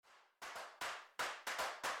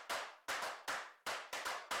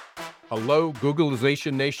Hello,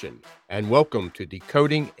 Googleization Nation, and welcome to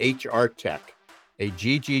Decoding HR Tech, a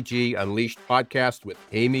GGG Unleashed podcast with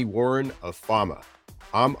Amy Warren of Fama.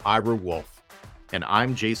 I'm Ira Wolf. And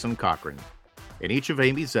I'm Jason Cochran. In each of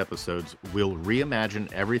Amy's episodes, we'll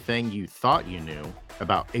reimagine everything you thought you knew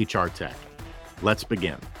about HR tech. Let's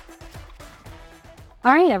begin.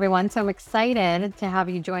 All right, everyone. So I'm excited to have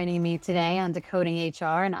you joining me today on Decoding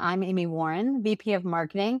HR. And I'm Amy Warren, VP of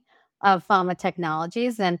Marketing of Fama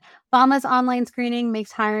Technologies. And Fama's online screening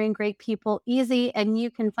makes hiring great people easy. And you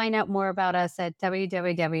can find out more about us at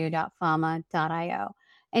www.fama.io.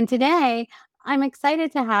 And today, I'm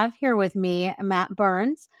excited to have here with me Matt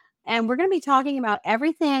Burns. And we're going to be talking about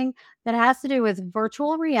everything that has to do with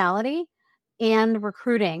virtual reality and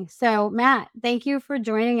recruiting. So Matt, thank you for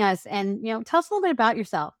joining us, and tell us a little bit about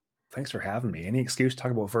yourself. Thanks for having me. Any excuse to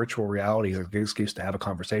talk about virtual reality is a good excuse to have a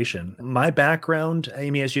conversation. My background,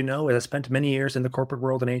 Amy, as you know, is I spent many years in the corporate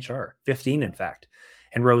world in HR, 15 in fact,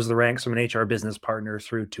 and rose the ranks from an HR business partner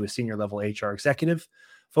through to a senior level HR executive,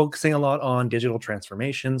 focusing a lot on digital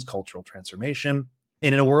transformations, cultural transformation,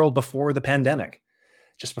 and in a world before the pandemic.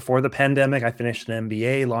 Just before the pandemic, I finished an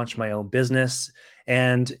MBA, launched my own business,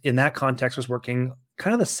 and in that context was working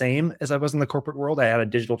kind of the same as I was in the corporate world. I had a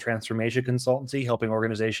digital transformation consultancy helping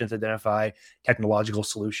organizations identify technological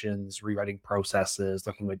solutions, rewriting processes,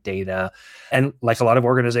 looking at data. And like a lot of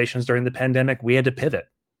organizations during the pandemic, we had to pivot.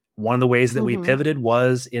 One of the ways that we pivoted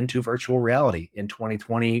was into virtual reality. In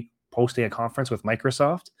 2020, hosting a conference with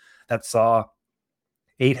Microsoft that saw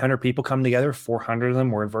 800 people come together, 400 of them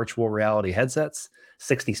were in virtual reality headsets,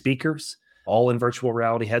 60 speakers, all in virtual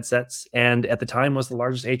reality headsets. And at the time was the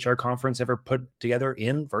largest HR conference ever put together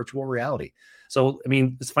in virtual reality. So, I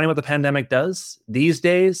mean, it's funny what the pandemic does. These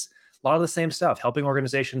days, a lot of the same stuff, helping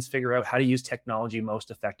organizations figure out how to use technology most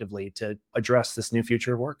effectively to address this new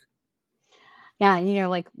future of work. Yeah,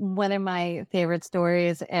 like one of my favorite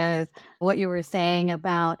stories is what you were saying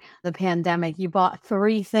about the pandemic. You bought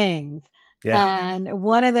 3 things. Yeah. And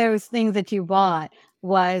one of those things that you bought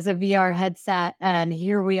was a VR headset, and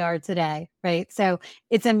here we are today, right? So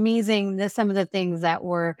it's amazing that some of the things that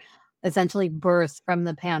were essentially birthed from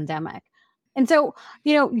the pandemic. And so,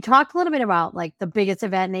 you talked a little bit about like the biggest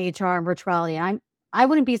event in HR and virtuality. I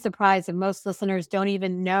wouldn't be surprised if most listeners don't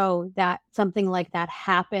even know that something like that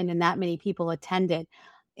happened and that many people attended.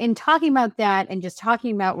 In talking about that and just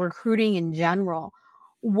talking about recruiting in general,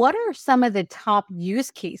 what are some of the top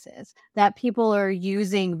use cases that people are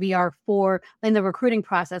using VR for in the recruiting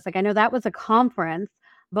process? Like I know that was a conference,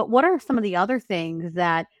 but what are some of the other things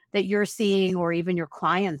that you're seeing or even your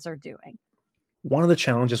clients are doing? One of the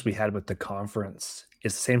challenges we had with the conference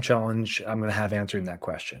is the same challenge I'm going to have answering that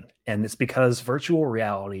question. And it's because virtual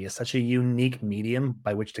reality is such a unique medium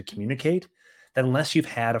by which to communicate that unless you've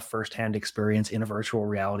had a firsthand experience in a virtual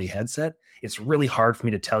reality headset, it's really hard for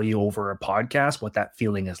me to tell you over a podcast what that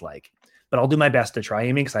feeling is like. But I'll do my best to try,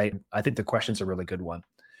 Amy, because I think the question's a really good one.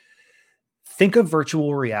 Think of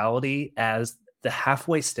virtual reality as the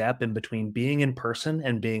halfway step in between being in person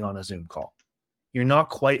and being on a Zoom call. You're not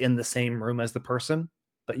quite in the same room as the person,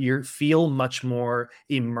 but you feel much more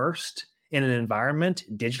immersed in an environment,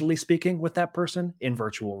 digitally speaking, with that person in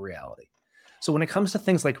virtual reality. So when it comes to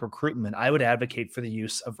things like recruitment, I would advocate for the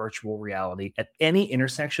use of virtual reality at any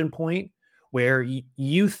intersection point where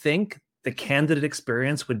you think the candidate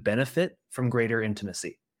experience would benefit from greater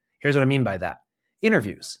intimacy. Here's what I mean by that.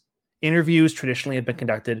 Interviews. Interviews traditionally have been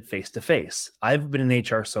conducted face-to-face. I've been in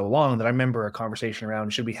HR so long that I remember a conversation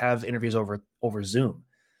around, should we have interviews over Zoom?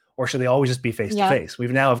 Or should they always just be face-to-face?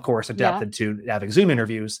 We've now, of course, adapted to having Zoom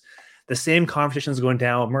interviews. The same conversations going to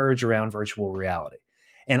now emerge around virtual reality.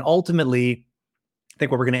 And ultimately, I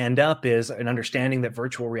think what we're going to end up is an understanding that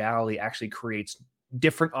virtual reality actually creates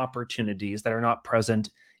different opportunities that are not present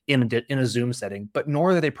in a Zoom setting, but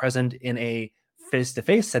nor are they present in a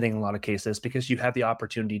face-to-face setting in a lot of cases, because you have the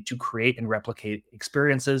opportunity to create and replicate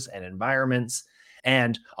experiences and environments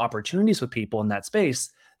and opportunities with people in that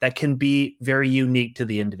space that can be very unique to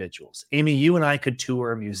the individuals. Amy, you and I could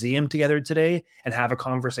tour a museum together today and have a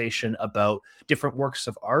conversation about different works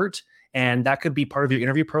of art, and that could be part of your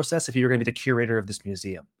interview process if you're going to be the curator of this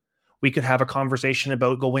museum. We could have a conversation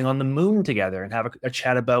about going on the moon together and have a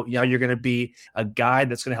chat about, you're going to be a guide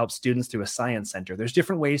that's going to help students through a science center. There's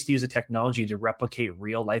different ways to use the technology to replicate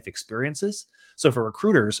real life experiences. So for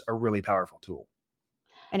recruiters, a really powerful tool.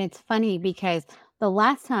 And it's funny because the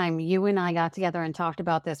last time you and I got together and talked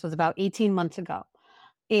about this was about 18 months ago.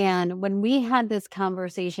 And when we had this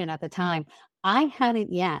conversation at the time, I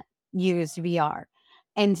hadn't yet used VR.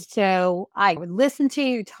 And so I would listen to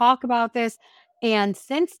you talk about this. And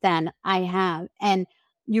since then, I have. And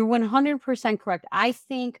you're 100% correct. I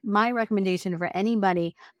think my recommendation for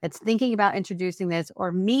anybody that's thinking about introducing this,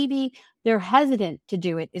 or maybe they're hesitant to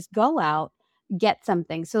do it, is go out, get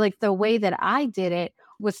something. So like the way that I did it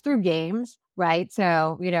was through games, right?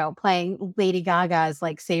 So, playing Lady Gaga's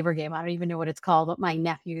like Saber game. I don't even know what it's called, but my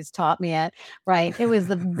nephews taught me it, right? It was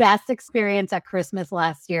the best experience at Christmas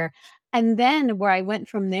last year. And then where I went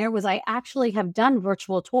from there was I actually have done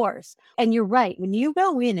virtual tours. And you're right. When you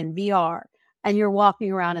go in VR and you're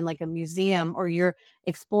walking around in like a museum or you're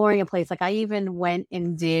exploring a place, like I even went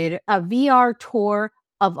and did a VR tour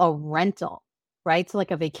of a rental, right? So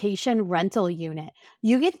like a vacation rental unit.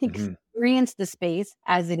 You get to experience the space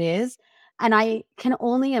as it is. And I can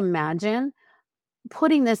only imagine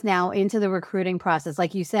putting this now into the recruiting process.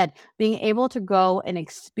 Like you said, being able to go and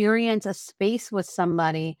experience a space with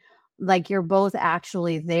somebody, like you're both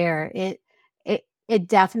actually there. It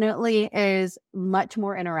definitely is much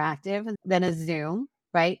more interactive than a Zoom,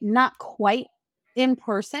 right? Not quite in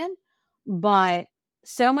person, but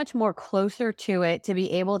so much more closer to it to be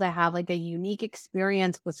able to have like a unique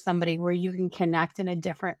experience with somebody where you can connect in a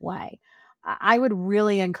different way. I would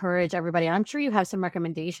really encourage everybody. I'm sure you have some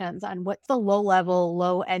recommendations on what's the low level,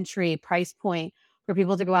 low entry price point for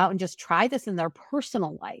people to go out and just try this in their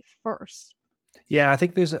personal life first. Yeah, I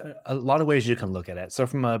think there's a lot of ways you can look at it. So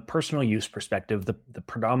from a personal use perspective, the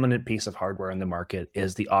predominant piece of hardware in the market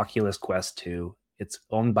is the Oculus Quest 2. It's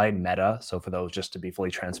owned by Meta. So for those, just to be fully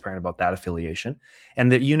transparent about that affiliation.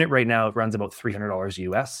 And the unit right now runs about $300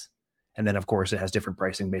 US. And then of course it has different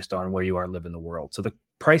pricing based on where you are live in the world. So the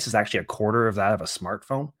price is actually a quarter of that of a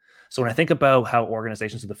smartphone. So when I think about how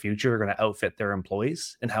organizations of the future are going to outfit their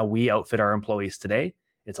employees and how we outfit our employees today,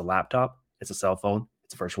 it's a laptop, it's a cell phone,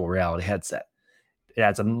 it's a virtual reality headset. It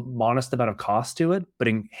adds a modest amount of cost to it, but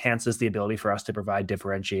enhances the ability for us to provide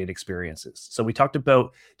differentiated experiences. So we talked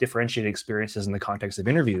about differentiated experiences in the context of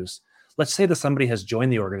interviews. Let's say that somebody has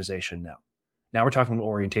joined the organization now. Now we're talking about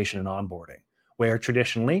orientation and onboarding, where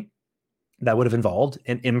traditionally that would have involved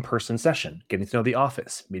an in-person session, getting to know the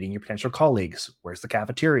office, meeting your potential colleagues, where's the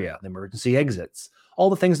cafeteria, the emergency exits, all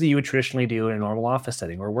the things that you would traditionally do in a normal office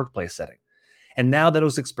setting or workplace setting. And now that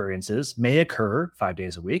those experiences may occur 5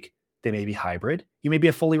 days a week, they may be hybrid. You may be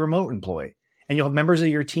a fully remote employee, and you'll have members of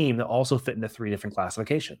your team that also fit into 3 different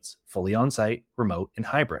classifications: fully on-site, remote, and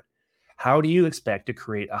hybrid. How do you expect to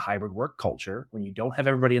create a hybrid work culture when you don't have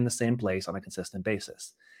everybody in the same place on a consistent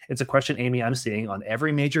basis? It's a question, Amy, I'm seeing on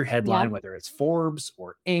every major headline, whether it's Forbes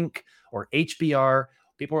or Inc. or HBR.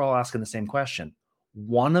 People are all asking the same question.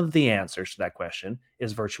 One of the answers to that question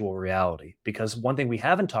is virtual reality, because one thing we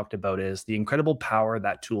haven't talked about is the incredible power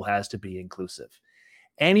that tool has to be inclusive.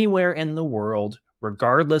 Anywhere in the world,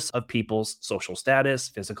 regardless of people's social status,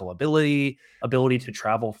 physical ability to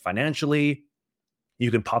travel financially,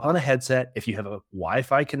 you can pop on a headset if you have a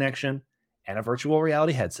Wi-Fi connection and a virtual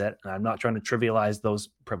reality headset. And I'm not trying to trivialize those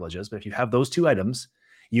privileges, but if you have those 2 items,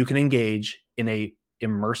 you can engage in a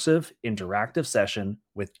immersive, interactive session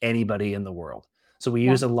with anybody in the world. So we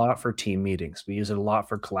use it a lot for team meetings. We use it a lot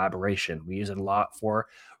for collaboration. We use it a lot for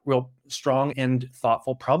real strong and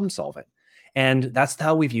thoughtful problem solving. And that's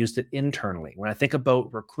how we've used it internally. When I think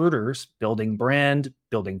about recruiters building brand,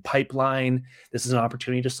 building pipeline, this is an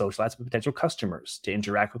opportunity to socialize with potential customers, to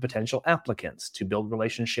interact with potential applicants, to build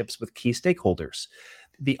relationships with key stakeholders.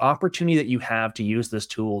 The opportunity that you have to use this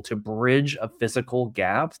tool to bridge a physical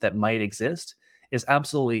gap that might exist is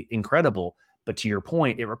absolutely incredible. But to your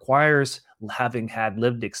point, it requires having had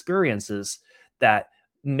lived experiences that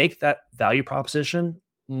make that value proposition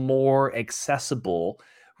more accessible.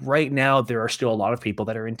 Right now, there are still a lot of people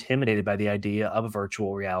that are intimidated by the idea of a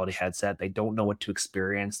virtual reality headset. They don't know what to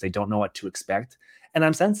experience. They don't know what to expect. And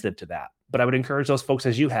I'm sensitive to that. But I would encourage those folks,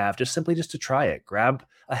 as you have, just to try it. Grab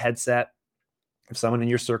a headset. If someone in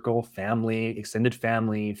your circle, family, extended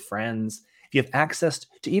family, friends, if you have access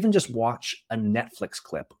to even just watch a Netflix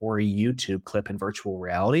clip or a YouTube clip in virtual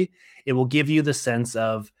reality, it will give you the sense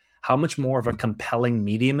of how much more of a compelling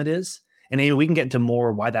medium it is. And maybe we can get into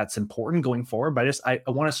more why that's important going forward. But I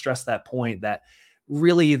want to stress that point that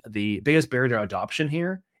really the biggest barrier to adoption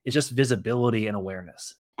here is just visibility and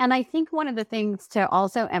awareness. And I think one of the things to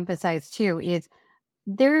also emphasize too is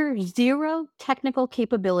there's 0 technical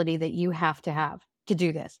capability that you have to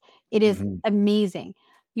do this. It is amazing.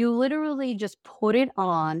 You literally just put it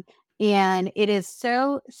on, and it is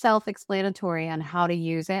so self-explanatory on how to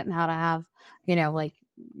use it and how to have, like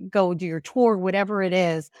go do your tour, whatever it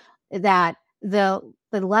is, that the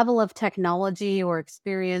level of technology or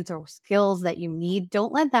experience or skills that you need,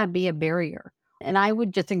 don't let that be a barrier. And I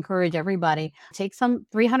would just encourage everybody, take some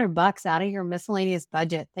 $300 out of your miscellaneous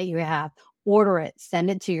budget that you have, order it, send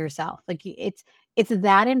it to yourself. Like It's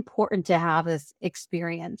that important to have this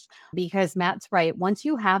experience because Matt's right. Once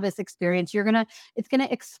you have this experience, it's gonna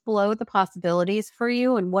explode the possibilities for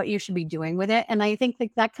you and what you should be doing with it. And I think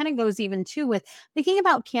that kind of goes even too with thinking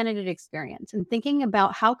about candidate experience and thinking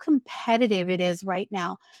about how competitive it is right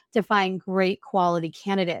now to find great quality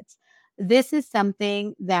candidates. This is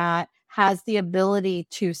something that has the ability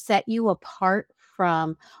to set you apart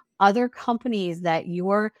from other companies that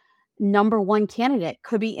your number one candidate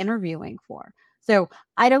could be interviewing for. So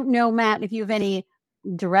I don't know, Matt, if you have any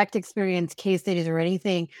direct experience, case studies, or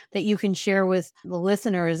anything that you can share with the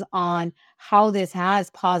listeners on how this has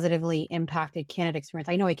positively impacted candidate experience.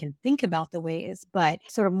 I know I can think about the ways, but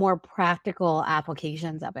sort of more practical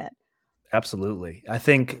applications of it. Absolutely. I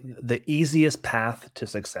think the easiest path to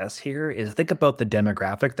success here is think about the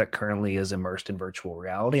demographic that currently is immersed in virtual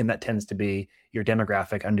reality, and that tends to be your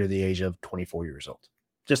demographic under the age of 24 years old,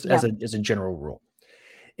 just Yeah. as a general rule.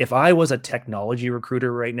 If I was a technology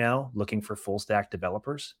recruiter right now looking for full stack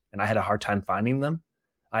developers and I had a hard time finding them,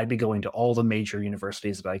 I'd be going to all the major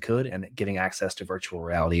universities that I could and getting access to virtual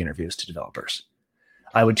reality interviews to developers.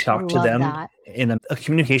 I would I talk to love them that. in a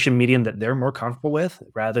communication medium that they're more comfortable with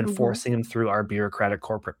rather than Mhm. forcing them through our bureaucratic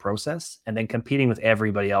corporate process and then competing with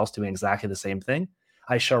everybody else doing exactly the same thing.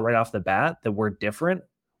 I show right off the bat that we're different.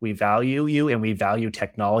 We value you and we value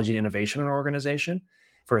technology and innovation in our organization.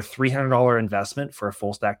 For a $300 investment for a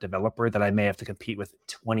full stack developer that I may have to compete with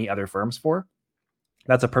 20 other firms for,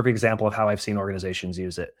 that's a perfect example of how I've seen organizations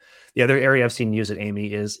use it. The other area I've seen use it,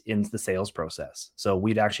 Amy, is in the sales process. So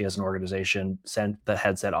we'd actually, as an organization, sent the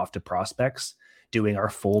headset off to prospects doing our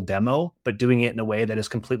full demo, but doing it in a way that is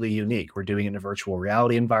completely unique. We're doing it in a virtual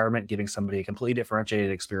reality environment, giving somebody a completely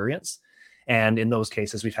differentiated experience. And in those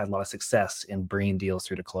cases, we've had a lot of success in bringing deals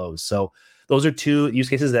through to close. So those are two use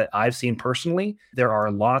cases that I've seen personally. There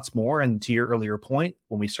are lots more. And to your earlier point,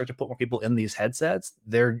 when we start to put more people in these headsets,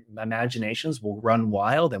 their imaginations will run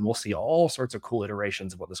wild and we'll see all sorts of cool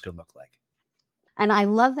iterations of what this could look like. And I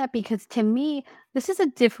love that because to me, this is a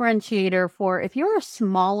differentiator for if you're a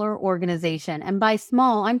smaller organization, and by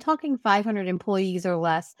small, I'm talking 500 employees or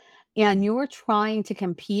less, and you're trying to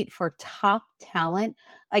compete for top talent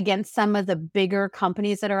against some of the bigger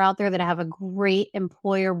companies that are out there that have a great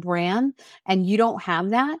employer brand, and you don't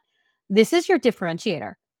have that. This is your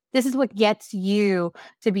differentiator. This is what gets you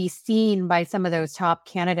to be seen by some of those top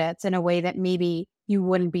candidates in a way that maybe you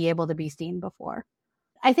wouldn't be able to be seen before.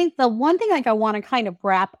 I think the one thing like I want to kind of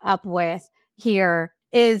wrap up with here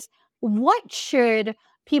is what should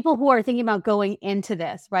people who are thinking about going into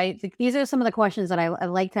this, right? These are some of the questions that I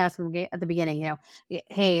like to ask at the beginning.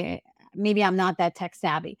 Hey, maybe I'm not that tech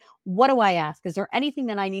savvy. What do I ask? Is there anything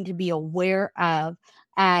that I need to be aware of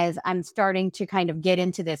as I'm starting to kind of get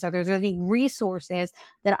into this? Are there any resources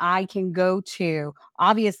that I can go to?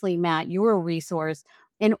 Obviously, Matt, you're a resource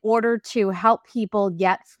in order to help people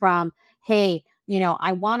get from, hey,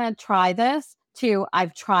 I want to try this to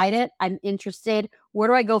I've tried it. I'm interested. Where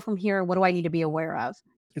do I go from here? What do I need to be aware of?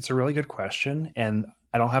 It's a really good question. And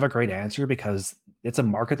I don't have a great answer because it's a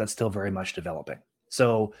market that's still very much developing.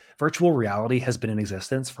 So, virtual reality has been in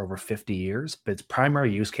existence for over 50 years, but its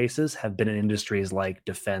primary use cases have been in industries like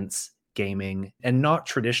defense, gaming, and not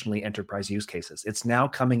traditionally enterprise use cases. It's now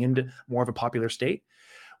coming into more of a popular state.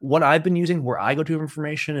 What I've been using where I go to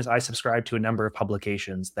information is I subscribe to a number of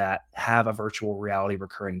publications that have a virtual reality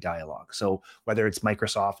recurring dialogue. So whether it's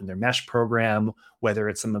Microsoft and their Mesh program, whether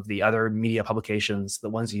it's some of the other media publications, the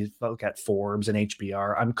ones you look at, Forbes and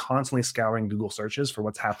HBR, I'm constantly scouring Google searches for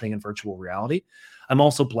what's happening in virtual reality. I'm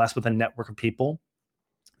also blessed with a network of people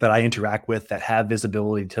that I interact with that have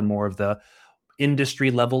visibility to more of the industry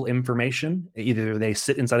level information. Either they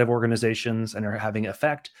sit inside of organizations and are having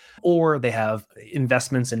effect, or they have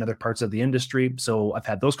investments in other parts of the industry. So I've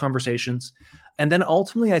had those conversations. And then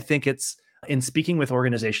ultimately, I think it's in speaking with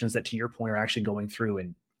organizations that, to your point, are actually going through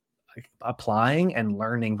and applying and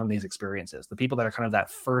learning from these experiences. The people that are kind of that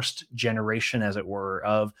first generation, as it were,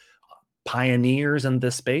 of pioneers in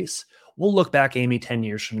this space. We'll look back, Amy, 10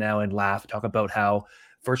 years from now and laugh, talk about how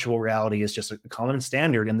virtual reality is just a common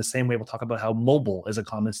standard in the same way we'll talk about how mobile is a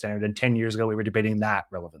common standard. And 10 years ago, we were debating that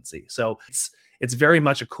relevancy. So it's very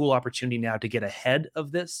much a cool opportunity now to get ahead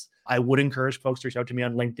of this. I would encourage folks to reach out to me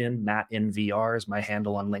on LinkedIn. Matt in VR is my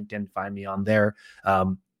handle on LinkedIn. Find me on there.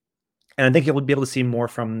 And I think you'll be able to see more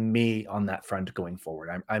from me on that front going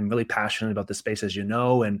forward. I'm really passionate about this space, as you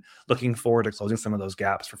know, and looking forward to closing some of those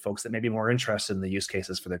gaps for folks that may be more interested in the use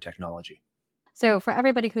cases for their technology. So for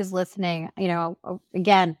everybody who's listening,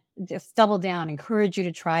 again, just double down, encourage you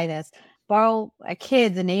to try this. Borrow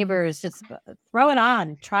kids and neighbors, just throw it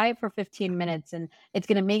on, try it for 15 minutes. And it's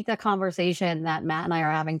going to make the conversation that Matt and I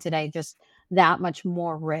are having today just that much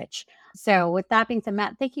more rich. So with that being said,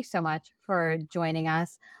 Matt, thank you so much for joining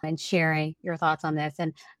us and sharing your thoughts on this.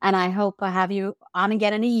 And I hope I have you on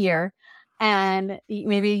again in a year and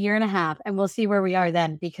maybe a year and a half, and we'll see where we are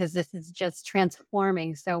then, because this is just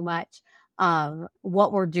transforming so much of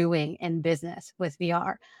what we're doing in business with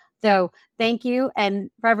VR. So thank you. And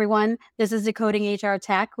for everyone, this is Decoding HR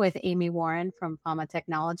Tech with Amy Warren from Fama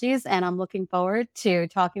Technologies. And I'm looking forward to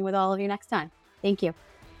talking with all of you next time. Thank you.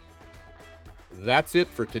 That's it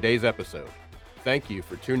for today's episode. Thank you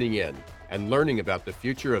for tuning in and learning about the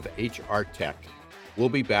future of HR tech. We'll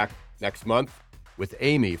be back next month with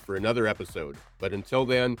Amy for another episode. But until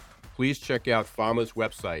then, please check out Fama's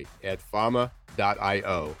website at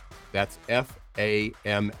fama.io. That's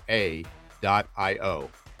FAMA.io.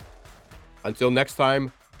 Until next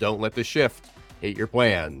time, don't let the shift hate your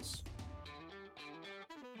plans.